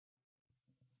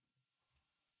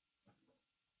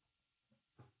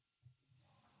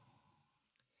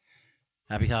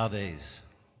Happy holidays.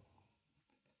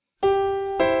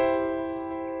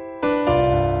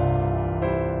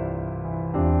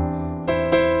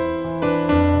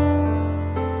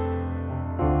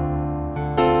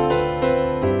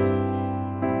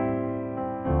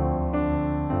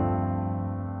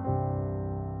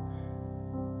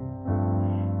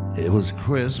 It was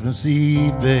Christmas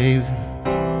Eve, babe,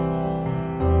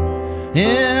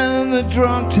 in the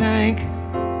drunk tank.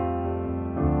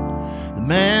 The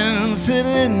man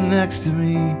sitting next to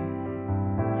me,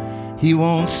 he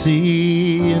won't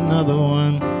see another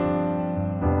one.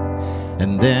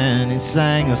 And then he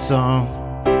sang a song,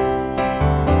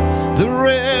 the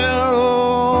rare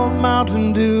old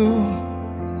Mountain Dew.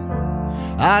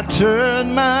 I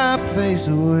turned my face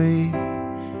away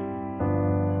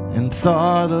and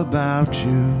thought about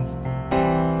you.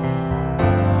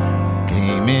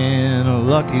 Came in a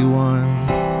lucky one,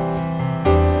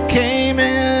 came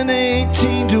in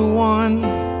 18-1.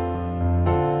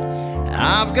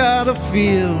 I've got a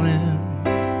feeling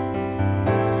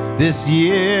this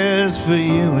year's for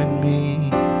you and me.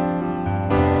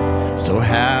 So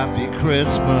happy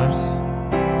Christmas,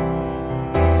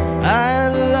 I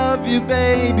love you,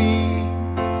 baby.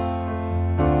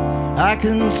 I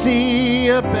can see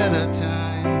a better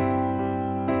time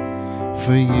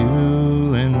for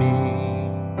you and me.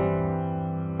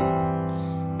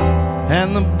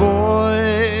 And the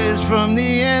boys from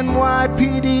the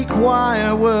NYPD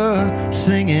choir were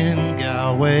singing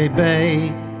Galway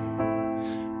Bay,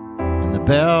 and the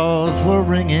bells were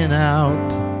ringing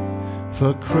out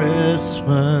for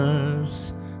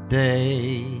Christmas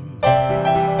Day.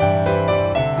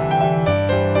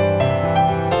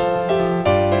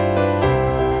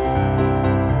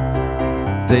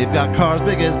 They've got cars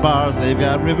big as bars, they've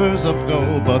got rivers of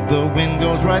gold, but the wind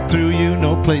goes right through you,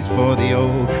 no place for the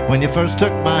old. When you first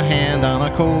took my hand on a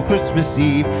cold Christmas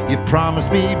Eve, you promised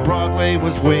me Broadway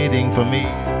was waiting for me.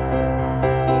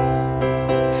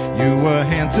 You were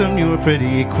handsome, you were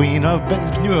pretty, queen of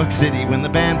New York City. When the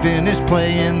band finished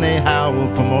playing, they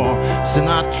howled for more.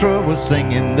 Sinatra was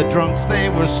singing, the drunks they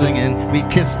were singing. We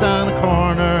kissed on a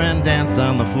corner and danced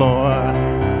on the floor.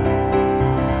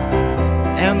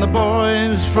 And the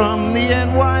boys from the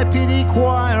NYPD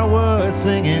choir were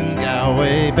singing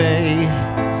Galway Bay,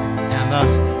 and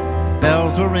the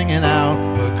bells were ringing out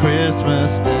for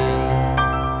Christmas Day.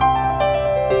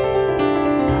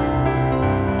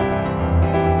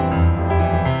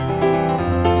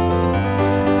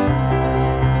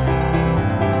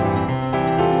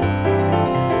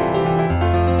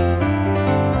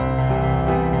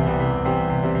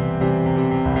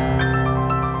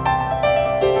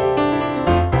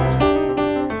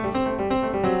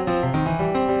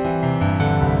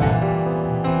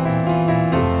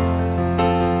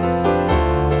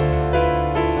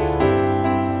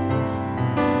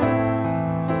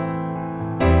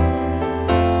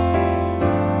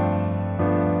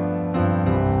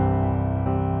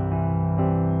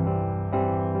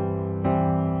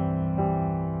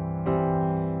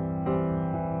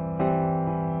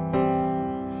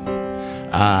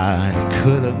 I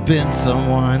could have been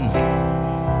someone,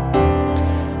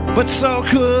 but so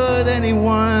could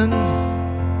anyone.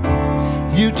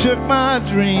 You took my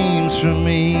dreams from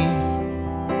me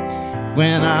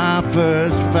when I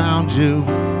first found you,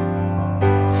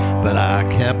 but I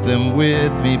kept them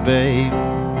with me, babe.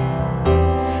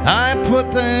 I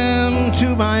put them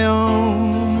to my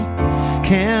own,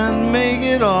 can't make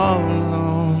it all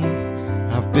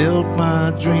alone. I've built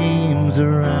my dreams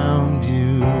around you.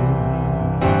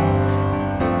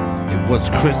 It was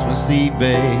Christmas Eve,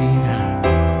 babe,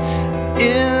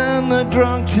 in the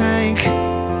drunk tank.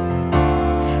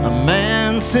 A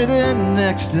man sitting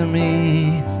next to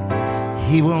me,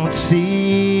 he won't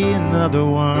see another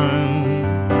one.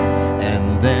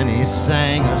 And then he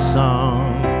sang a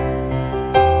song,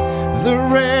 the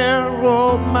rare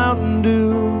old Mountain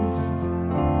Dew.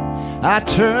 I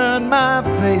turned my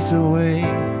face away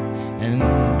and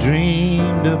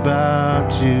dreamed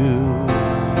about you.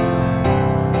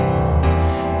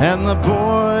 And the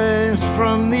boys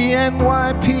from the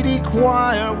NYPD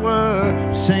choir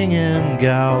were singing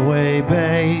Galway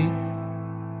Bay,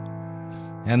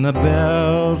 and the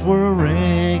bells were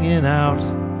ringing out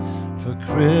for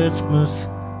Christmas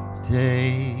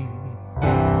Day.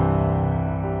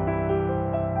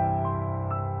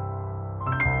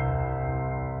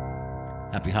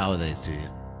 Happy holidays to you.